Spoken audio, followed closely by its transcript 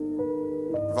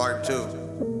Part 2.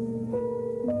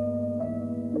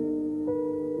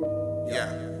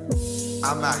 Yeah.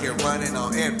 I'm out here running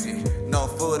on empty. No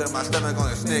food in my stomach, on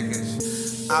the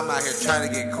Snickers. I'm out here trying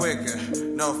to get quicker.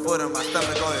 No food in my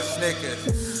stomach, on the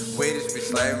Snickers. We just be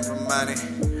slaving for money.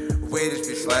 We just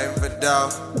be slaving for dough.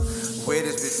 We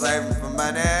just be slaving for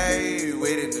money.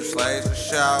 We didn't do slaves for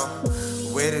show.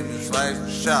 We didn't do slaves for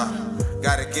show.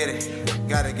 Gotta get it,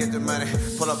 gotta get the money.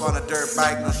 Pull up on a dirt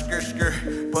bike, no skirt.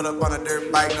 Pull up on a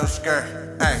dirt bike, no skirt.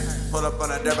 Hey, pull up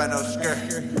on a dirt bike, no skirt.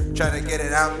 Tryna get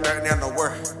it out, burn down the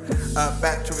work. Up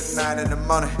back to it 9 in the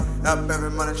morning. Up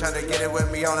every morning, tryna get it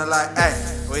with me on it like, hey.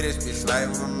 We just be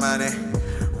slaving for money.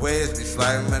 We just be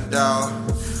slaving for dough.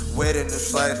 We didn't do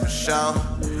slaves for show.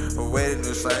 We didn't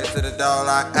do slaves to the door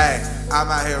like, hey. I'm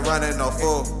out here running no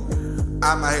fool.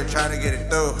 I'm out here trying to get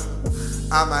it through.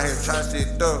 I'm out here trying to see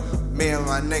it through. Me and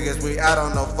my niggas, we out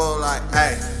on no fool like,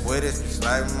 hey. We just be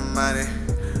slaving for money.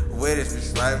 We just be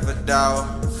slaving for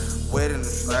dough. We didn't do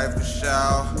slaves for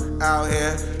show. Out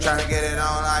here trying to get it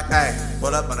on like, hey.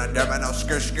 Pull up on a dirt bike, no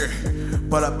skirt.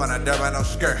 Pull up on a dirt bike, no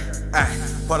skirt. Hey.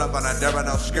 Pull up on a dirt bike,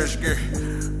 no skirt.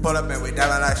 Pull up and we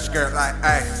diving like skirt like,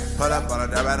 hey. Pull up on a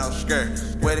dirt bike, no skirt.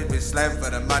 We just be slaving for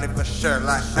the money for sure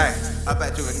like, hey. Up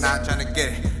at you and not trying to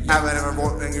get it. I've been in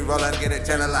a and you roll and get it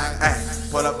telling like, hey.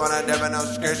 Pull up on a dirt bike, no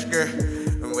skirt.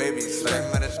 And we be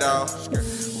slaving for the dough.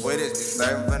 We just be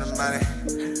slaving for the money.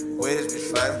 We just be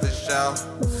slaving for show.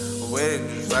 We just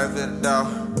be slaving for the dough.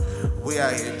 We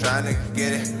out here trying to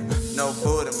get it. No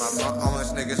food in my front on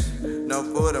this niggas. No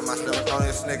food in my stomach on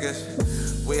this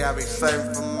niggas. We out here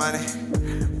slaving for money.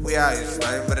 We out here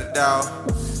slaving for the dough.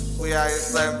 We out here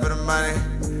slaving for the money.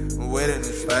 We didn't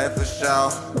do slave for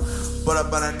show. Pull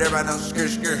up on a dirt bike, no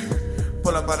skirt.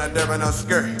 Pull up on a dirt bike, no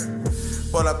skirt.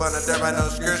 Pull up on a dirt bike, no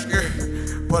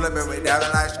skirt. Pull up and we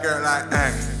diving like skirt like,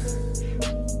 ay.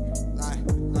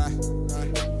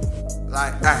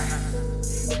 Like, ay.